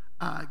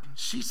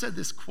she said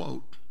this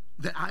quote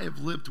that I have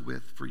lived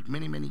with for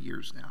many, many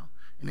years now.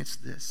 And it's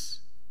this.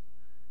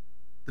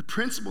 The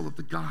principle of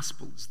the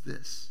gospel is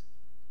this.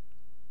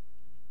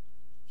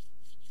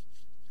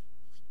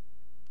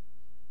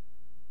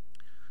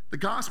 The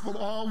gospel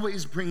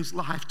always brings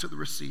life to the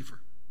receiver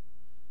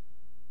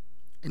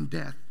and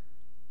death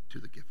to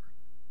the giver.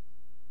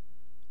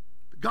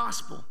 The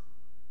gospel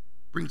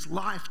brings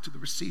life to the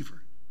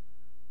receiver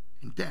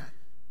and death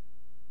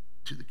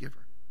to the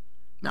giver.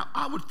 Now,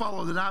 I would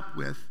follow that up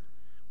with,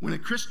 when a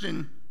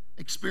Christian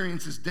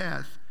experiences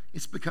death,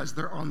 it's because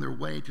they're on their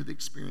way to the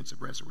experience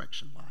of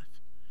resurrection life.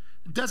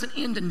 It doesn't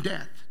end in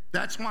death.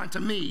 That's why, to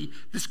me,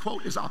 this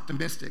quote is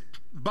optimistic.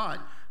 But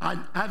I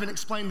haven't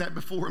explained that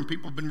before, and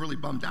people have been really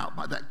bummed out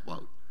by that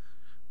quote.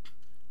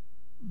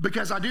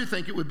 Because I do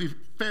think it would be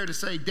fair to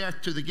say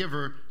death to the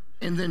giver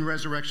and then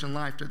resurrection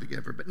life to the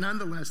giver. But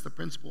nonetheless, the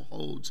principle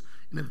holds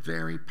in a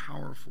very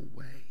powerful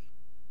way.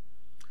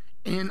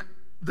 And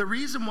the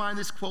reason why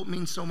this quote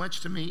means so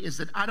much to me is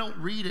that I don't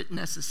read it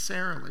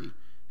necessarily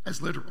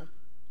as literal.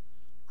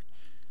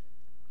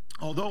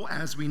 Although,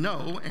 as we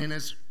know, and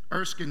as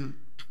Erskine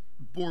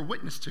bore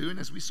witness to, and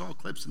as we saw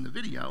clips in the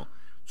video,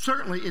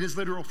 certainly it is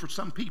literal for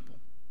some people.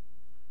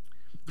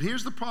 But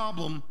here's the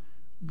problem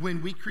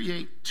when we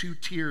create 2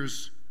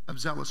 tiers of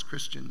zealous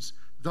Christians,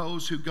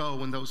 those who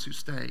go and those who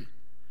stay.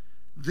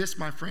 This,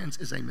 my friends,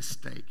 is a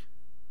mistake.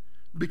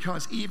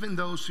 Because even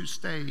those who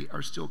stay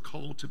are still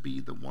called to be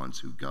the ones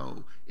who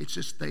go. It's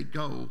just they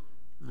go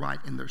right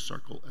in their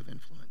circle of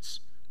influence.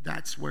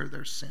 That's where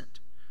they're sent.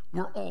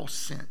 We're all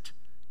sent.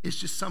 It's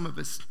just some of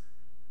us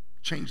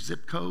change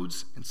zip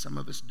codes and some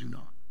of us do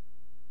not.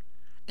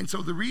 And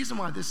so the reason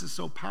why this is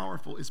so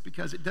powerful is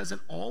because it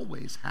doesn't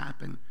always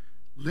happen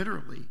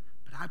literally,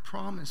 but I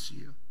promise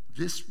you,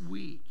 this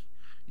week,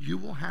 you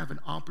will have an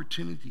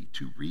opportunity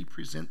to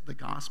represent the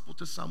gospel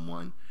to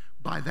someone.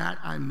 By that,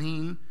 I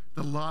mean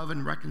the love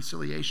and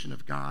reconciliation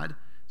of God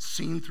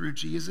seen through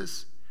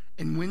Jesus.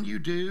 And when you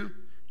do,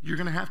 you're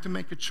going to have to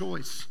make a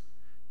choice.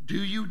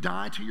 Do you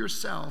die to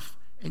yourself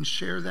and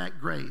share that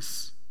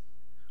grace?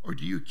 Or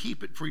do you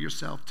keep it for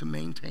yourself to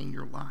maintain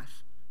your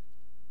life?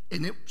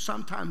 And it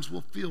sometimes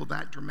will feel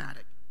that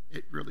dramatic.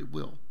 It really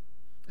will,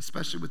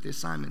 especially with the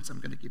assignments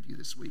I'm going to give you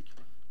this week,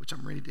 which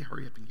I'm ready to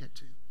hurry up and get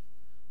to.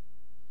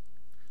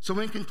 So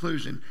in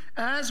conclusion,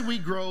 as we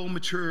grow,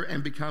 mature,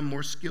 and become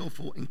more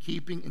skillful in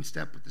keeping in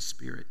step with the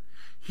Spirit,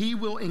 He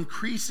will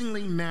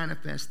increasingly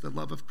manifest the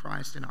love of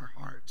Christ in our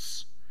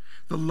hearts.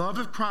 The love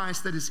of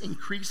Christ that is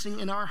increasing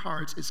in our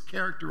hearts is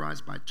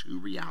characterized by 2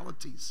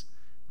 realities: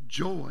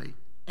 joy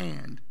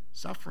and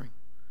suffering.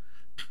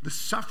 The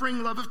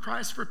suffering love of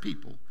Christ for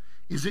people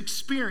is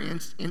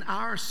experienced in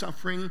our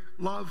suffering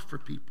love for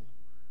people.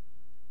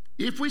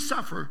 If we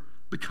suffer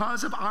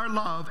because of our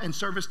love and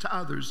service to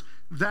others,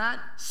 that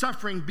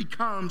suffering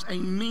becomes a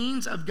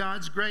means of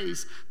God's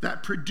grace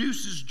that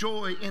produces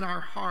joy in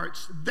our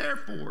hearts.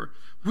 Therefore,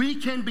 we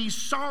can be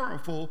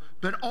sorrowful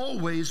but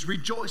always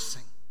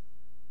rejoicing.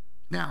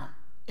 Now,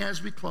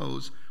 as we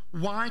close,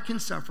 Why can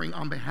suffering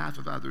on behalf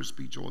of others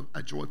be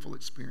a joyful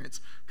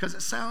experience? Because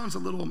it sounds a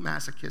little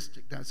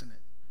masochistic, doesn't it?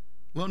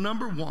 Well,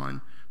 number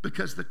one,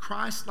 because the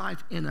Christ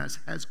life in us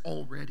has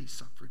already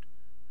suffered.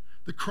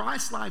 The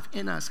Christ life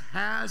in us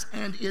has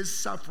and is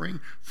suffering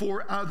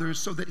for others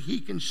so that he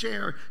can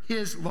share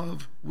his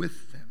love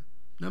with them.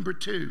 Number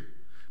two,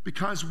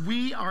 because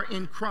we are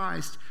in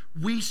Christ,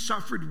 we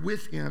suffered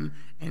with him,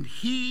 and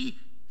he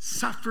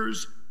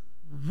suffers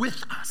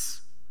with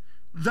us.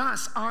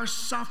 Thus, our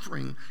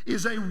suffering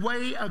is a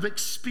way of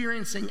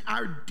experiencing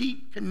our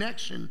deep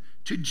connection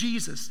to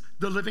Jesus,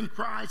 the living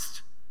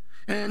Christ.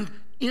 And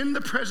in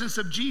the presence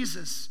of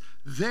Jesus,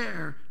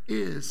 there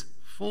is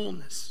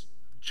fullness,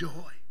 joy.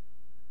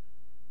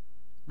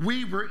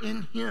 We were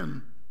in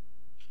him,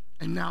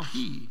 and now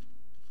he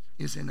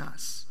is in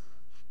us.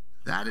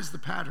 That is the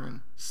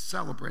pattern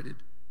celebrated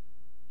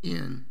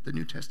in the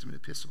New Testament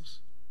epistles.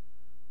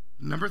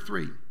 Number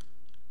three,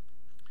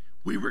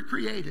 we were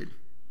created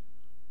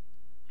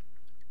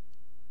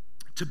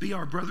to be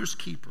our brother's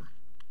keeper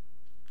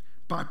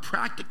by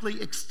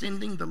practically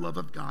extending the love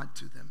of God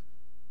to them.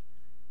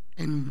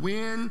 And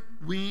when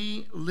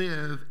we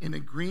live in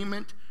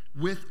agreement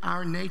with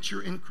our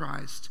nature in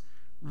Christ,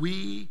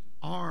 we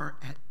are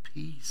at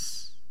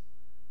peace.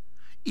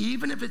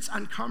 Even if it's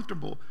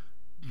uncomfortable,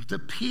 the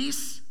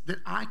peace that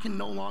I can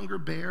no longer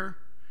bear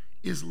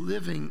is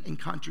living in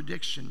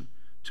contradiction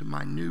to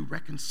my new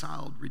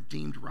reconciled,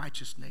 redeemed,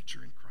 righteous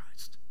nature in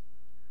Christ.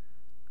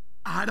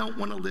 I don't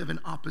want to live in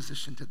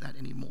opposition to that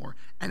anymore.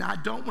 And I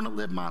don't want to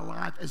live my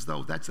life as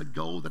though that's a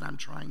goal that I'm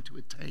trying to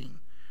attain.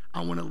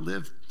 I want to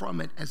live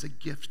from it as a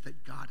gift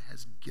that God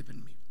has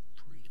given me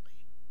freely.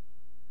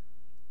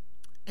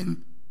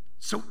 And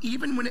so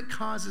even when it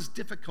causes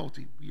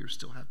difficulty, we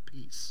still have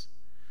peace.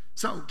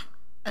 So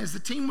as the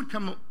team would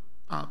come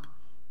up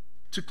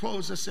to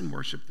close us in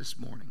worship this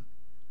morning,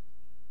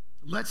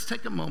 let's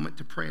take a moment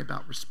to pray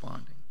about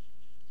responding.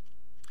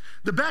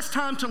 The best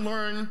time to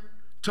learn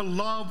to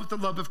love with the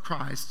love of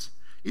Christ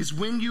is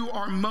when you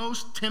are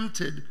most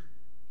tempted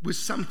with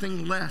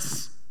something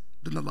less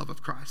than the love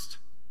of Christ.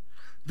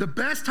 The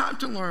best time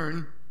to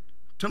learn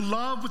to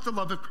love with the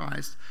love of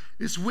Christ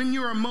is when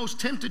you are most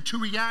tempted to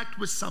react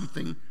with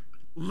something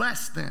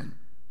less than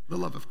the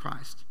love of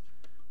Christ.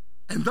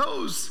 And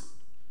those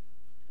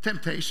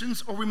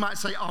temptations, or we might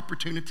say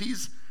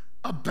opportunities,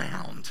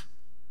 abound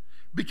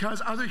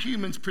because other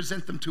humans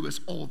present them to us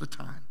all the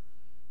time.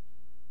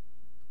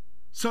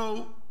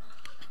 So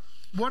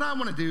what I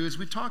want to do is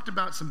we talked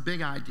about some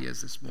big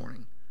ideas this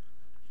morning,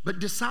 but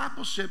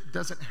discipleship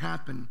doesn't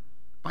happen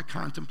by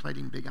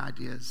contemplating big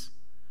ideas.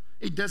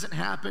 It doesn't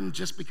happen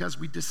just because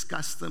we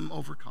discuss them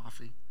over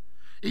coffee.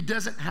 It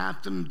doesn't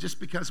happen just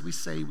because we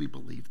say we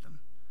believe them.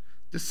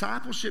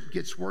 Discipleship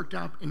gets worked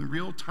out in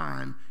real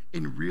time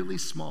in really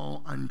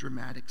small,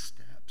 undramatic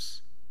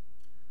steps.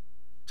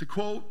 To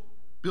quote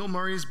Bill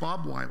Murray's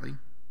Bob Wiley,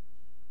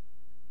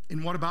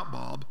 in What About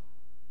Bob?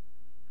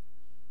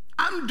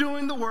 I'm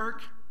doing the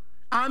work.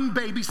 I'm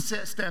baby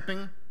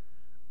stepping.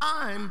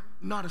 I'm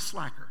not a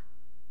slacker.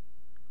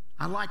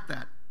 I like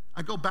that.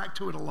 I go back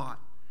to it a lot.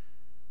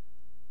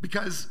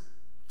 Because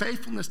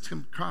faithfulness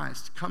to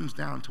Christ comes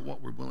down to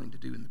what we're willing to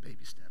do in the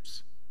baby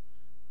steps.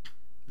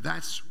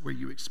 That's where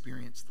you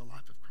experience the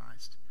life of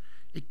Christ.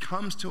 It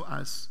comes to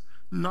us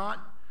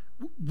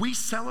we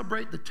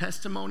celebrate the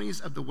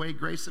testimonies of the way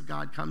grace of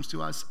God comes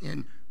to us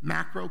in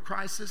macro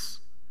crisis,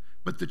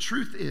 but the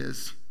truth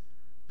is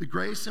the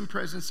grace and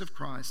presence of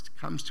Christ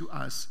comes to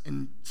us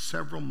in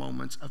several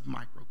moments of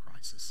micro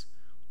crisis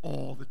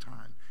all the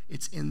time.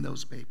 It's in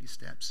those baby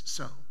steps.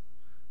 So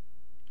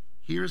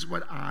here's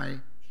what I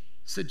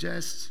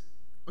suggest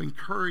or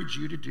encourage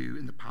you to do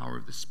in the power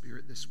of the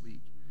Spirit this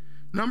week.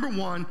 Number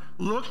one,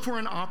 look for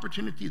an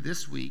opportunity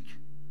this week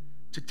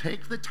to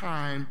take the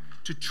time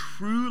to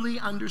truly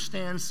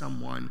understand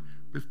someone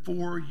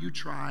before you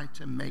try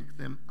to make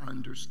them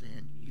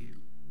understand you.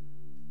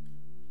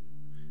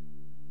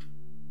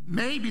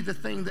 Maybe the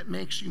thing that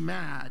makes you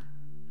mad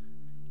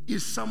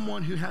is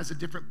someone who has a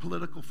different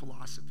political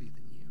philosophy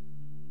than you.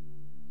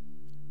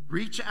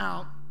 Reach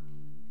out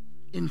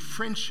in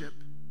friendship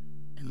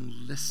and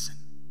listen,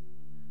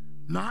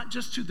 not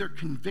just to their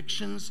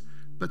convictions,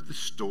 but the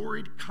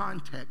storied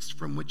context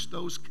from which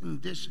those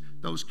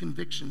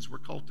convictions were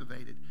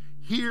cultivated.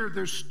 Hear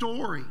their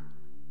story.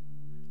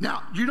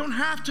 Now, you don't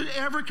have to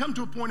ever come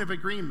to a point of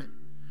agreement,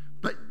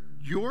 but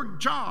your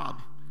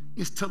job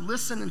is to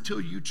listen until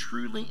you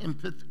truly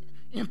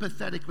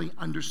empathetically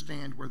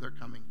understand where they're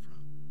coming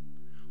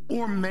from.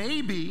 Or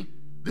maybe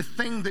the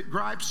thing that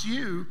gripes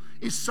you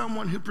is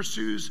someone who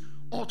pursues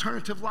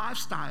alternative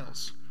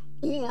lifestyles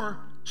or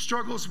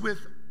struggles with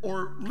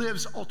or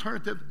lives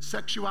alternative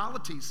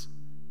sexualities.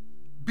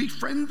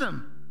 Befriend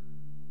them.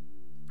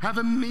 Have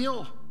a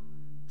meal.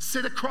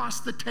 Sit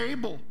across the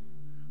table.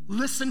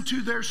 Listen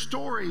to their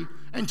story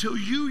until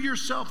you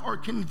yourself are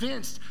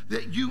convinced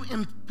that you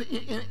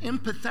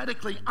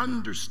empathetically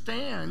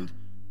understand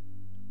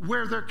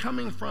where they're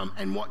coming from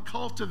and what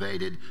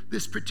cultivated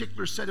this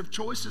particular set of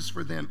choices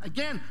for them.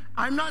 Again,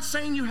 I'm not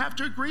saying you have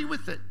to agree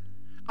with it.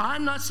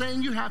 I'm not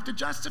saying you have to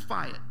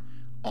justify it.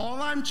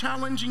 All I'm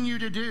challenging you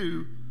to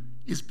do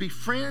is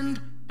befriend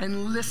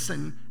and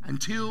listen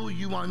until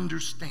you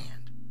understand.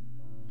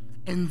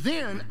 And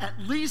then at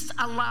least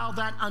allow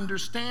that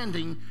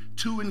understanding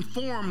to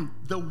inform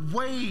the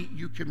way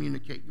you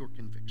communicate your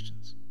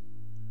convictions.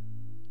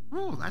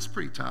 Ooh, that's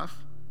pretty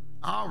tough.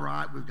 All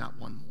right, we've got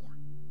one more.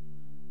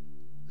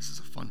 This is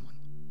a fun one.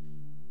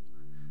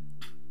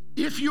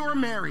 If you're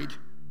married,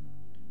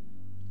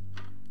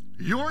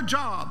 your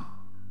job,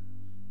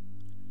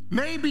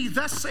 maybe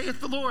thus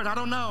saith the Lord, I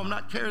don't know, I'm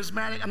not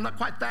charismatic, I'm not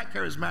quite that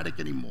charismatic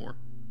anymore.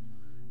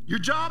 Your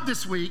job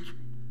this week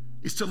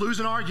is to lose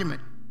an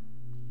argument.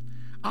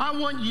 I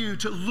want you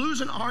to lose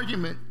an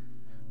argument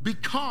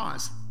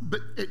because,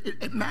 but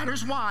it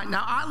matters why.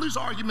 Now, I lose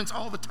arguments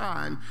all the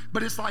time,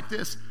 but it's like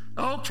this.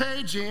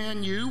 Okay,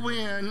 Jen, you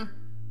win.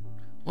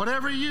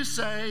 Whatever you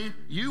say,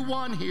 you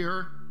won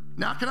here.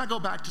 Now can I go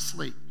back to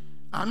sleep?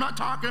 I'm not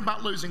talking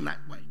about losing that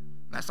way.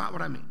 That's not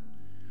what I mean.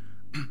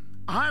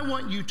 I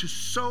want you to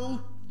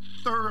so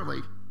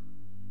thoroughly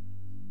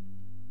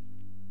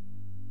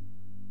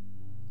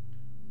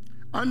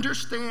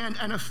understand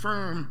and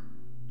affirm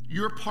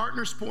your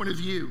partner's point of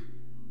view,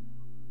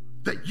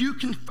 that you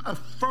can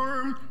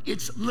affirm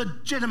its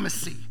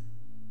legitimacy,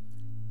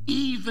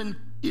 even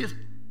if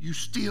you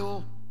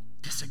still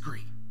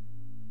disagree.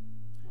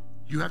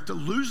 You have to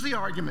lose the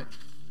argument.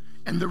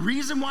 And the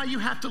reason why you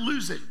have to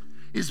lose it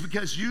is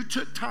because you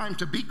took time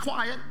to be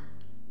quiet,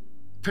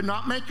 to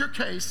not make your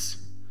case,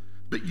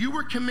 but you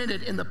were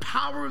committed in the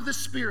power of the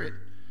Spirit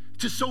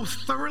to so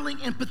thoroughly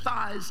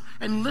empathize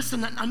and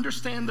listen and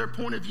understand their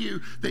point of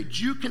view that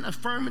you can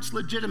affirm its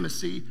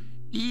legitimacy,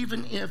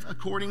 even if,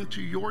 according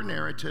to your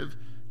narrative,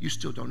 you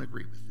still don't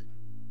agree with it.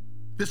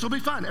 This will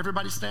be fun.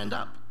 Everybody stand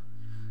up.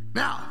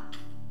 Now,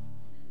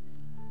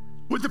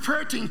 would the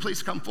prayer team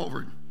please come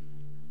forward?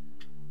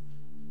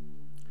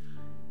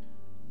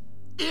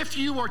 If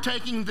you are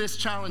taking this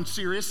challenge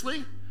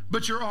seriously,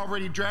 but you're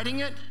already dreading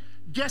it,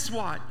 guess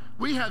what?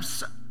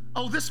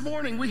 This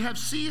morning we have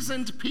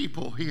seasoned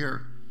people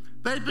here.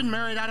 They've been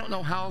married I don't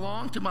know how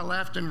long, to my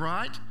left and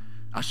right.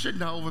 I should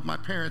know with my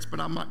parents, but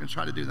I'm not going to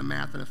try to do the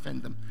math and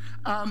offend them.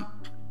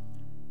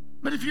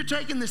 But if you're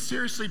taking this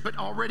seriously, but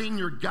already in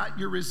your gut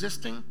you're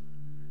resisting,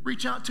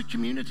 reach out to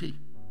community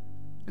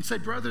and say,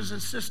 brothers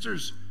and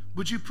sisters,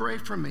 would you pray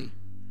for me?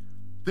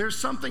 There's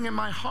something in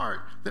my heart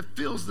that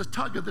feels the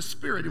tug of the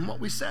Spirit in what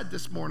we said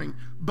this morning,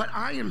 but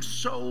I am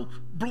so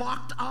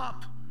blocked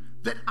up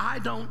that I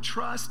don't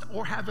trust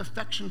or have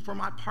affection for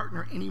my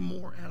partner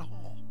anymore at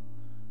all.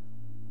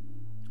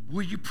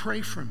 Will you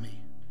pray for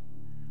me?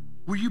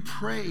 Will you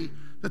pray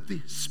that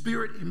the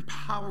Spirit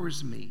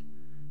empowers me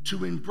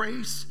to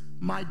embrace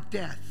my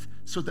death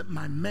so that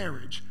my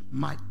marriage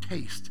might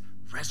taste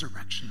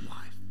resurrection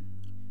life?